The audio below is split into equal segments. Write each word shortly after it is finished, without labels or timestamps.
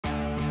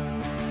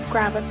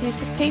grab a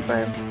piece of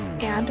paper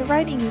and a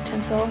writing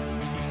utensil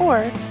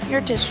or your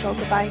digital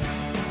device.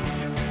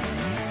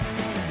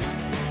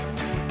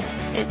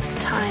 It's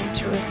time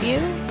to review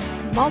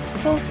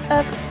multiples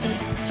of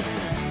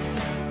 8.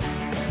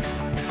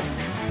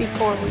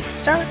 Before we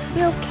start,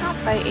 we'll count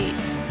by 8.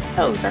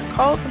 Those are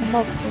called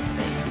multiples of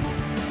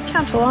 8.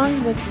 Count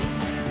along with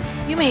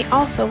me. You may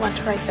also want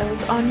to write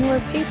those on your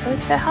paper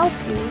to help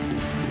you.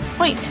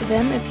 Point to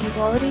them if you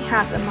already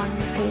have them on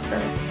your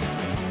paper.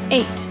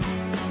 8,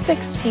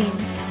 16,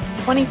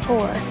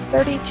 24,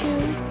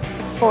 32,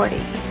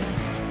 40,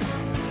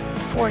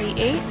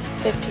 48,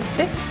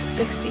 56,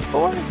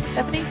 64,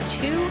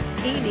 72,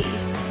 80.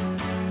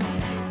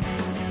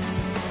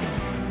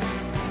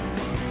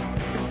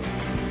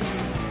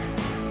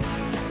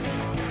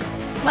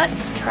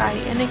 Let's try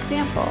an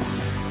example.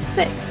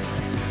 6.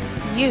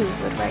 You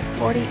would write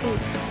 48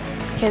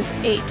 because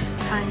 8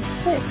 times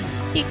 6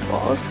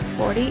 equals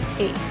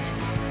 48.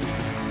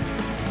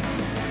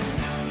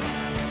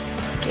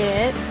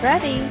 Get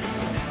ready!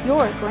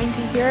 You're going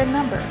to hear a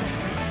number.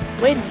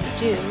 When you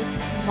do,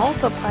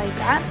 multiply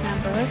that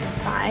number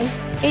by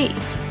 8.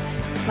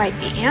 Write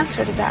the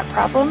answer to that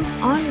problem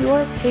on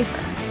your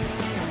paper.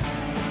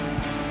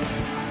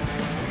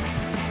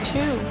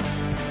 2.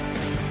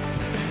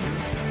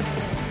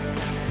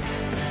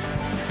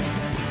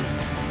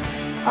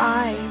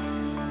 5.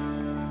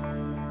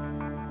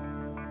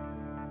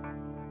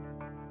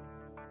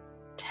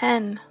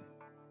 10.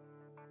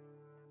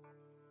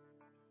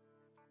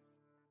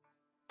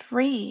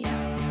 3.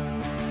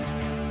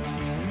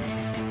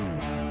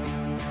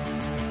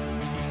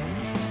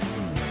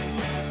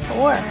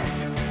 4.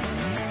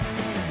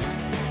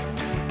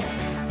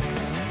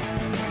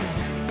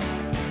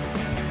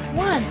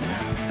 1.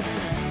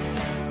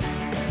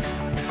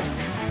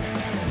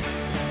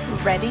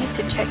 Ready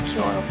to check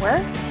your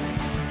work?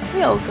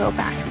 We'll go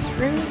back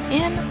through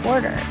in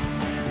order,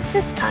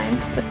 this time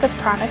with the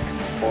products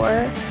or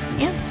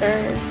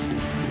answers.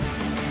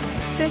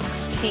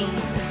 16,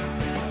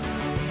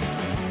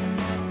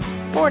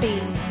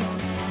 40,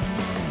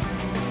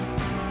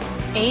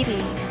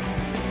 80,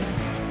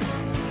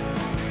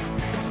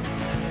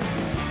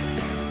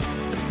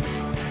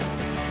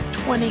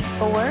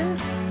 24,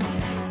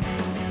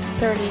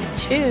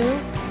 32,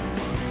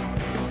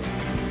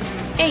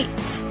 8.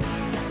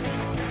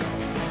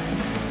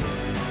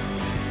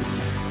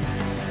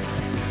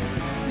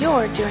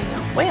 You're doing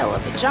a whale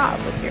of a job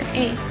with your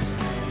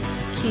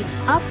 8s. Keep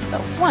up the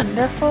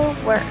wonderful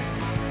work.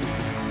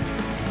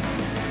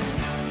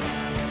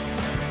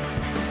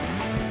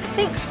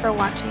 Thanks for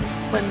watching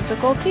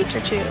Whimsical Teacher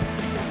Tube.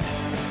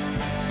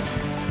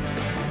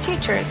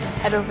 Teachers,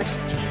 head over to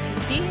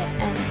TPT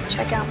and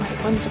check out my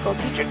Whimsical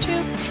Teacher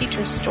Tube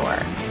teacher store.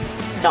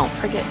 Don't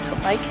forget to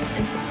like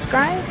and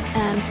subscribe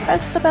and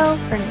press the bell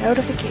for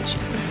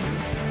notifications.